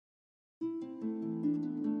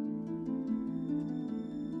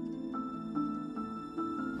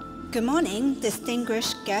Good morning,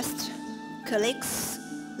 distinguished guests, colleagues,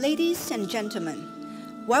 ladies and gentlemen.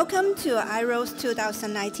 Welcome to IROS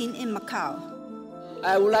 2019 in Macau.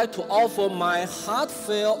 I would like to offer my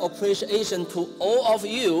heartfelt appreciation to all of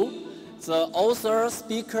you, the authors,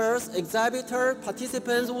 speakers, exhibitors,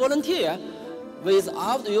 participants, volunteers.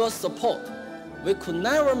 Without your support, we could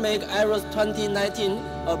never make IROS 2019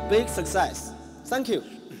 a big success. Thank you.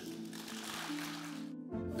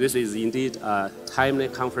 This is indeed a timely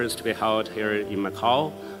conference to be held here in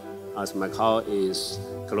Macau, as Macau is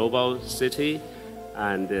a global city,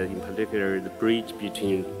 and in particular the bridge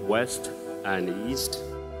between West and East.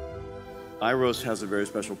 IROS has a very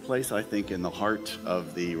special place, I think, in the heart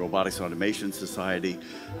of the Robotics Automation Society.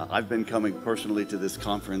 I've been coming personally to this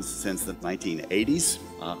conference since the 1980s.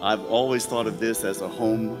 I've always thought of this as a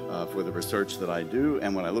home for the research that I do,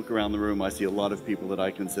 and when I look around the room, I see a lot of people that I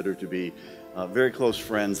consider to be very close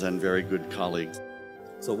friends and very good colleagues.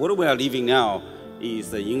 So what we are living now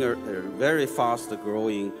is in a very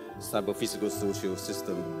fast-growing cyber-physical social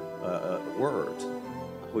system world,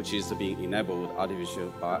 which is being enabled by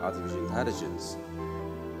artificial intelligence.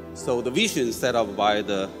 So the vision set up by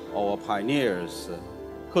our pioneers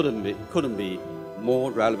couldn't be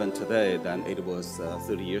more relevant today than it was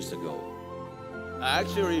 30 years ago.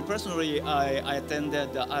 Actually, personally, I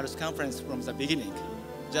attended the IROS conference from the beginning,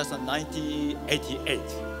 just in 1988.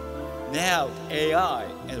 Now, AI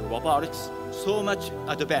and robotics so much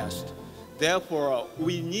advanced. Therefore,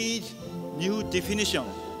 we need new definition.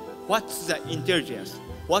 What's the intelligence?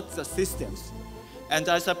 What's the systems? And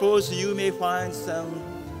I suppose you may find some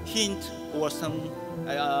hint or some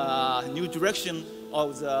new direction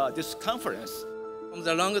of this conference. From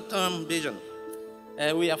the longer-term vision,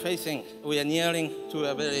 we are nearing to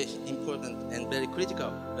a very important and very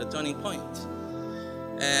critical turning point,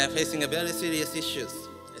 facing a very serious issues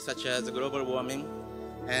such as global warming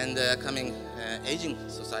and coming aging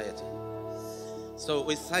society. So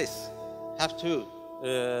we SICE have to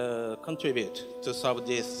contribute to solve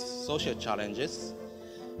these social challenges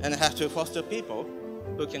and have to foster people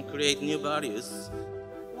who can create new values.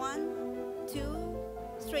 1, 2,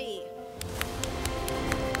 3.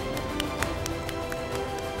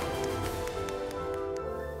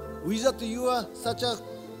 Without your such a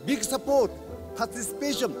big support,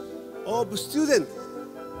 participation of students,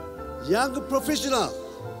 young professionals,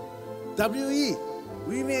 WE,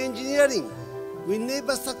 women engineering, we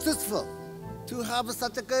never successful to have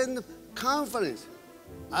such a kind of conference.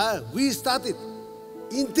 We started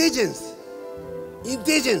intelligence.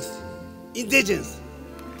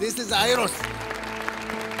 This is IROS.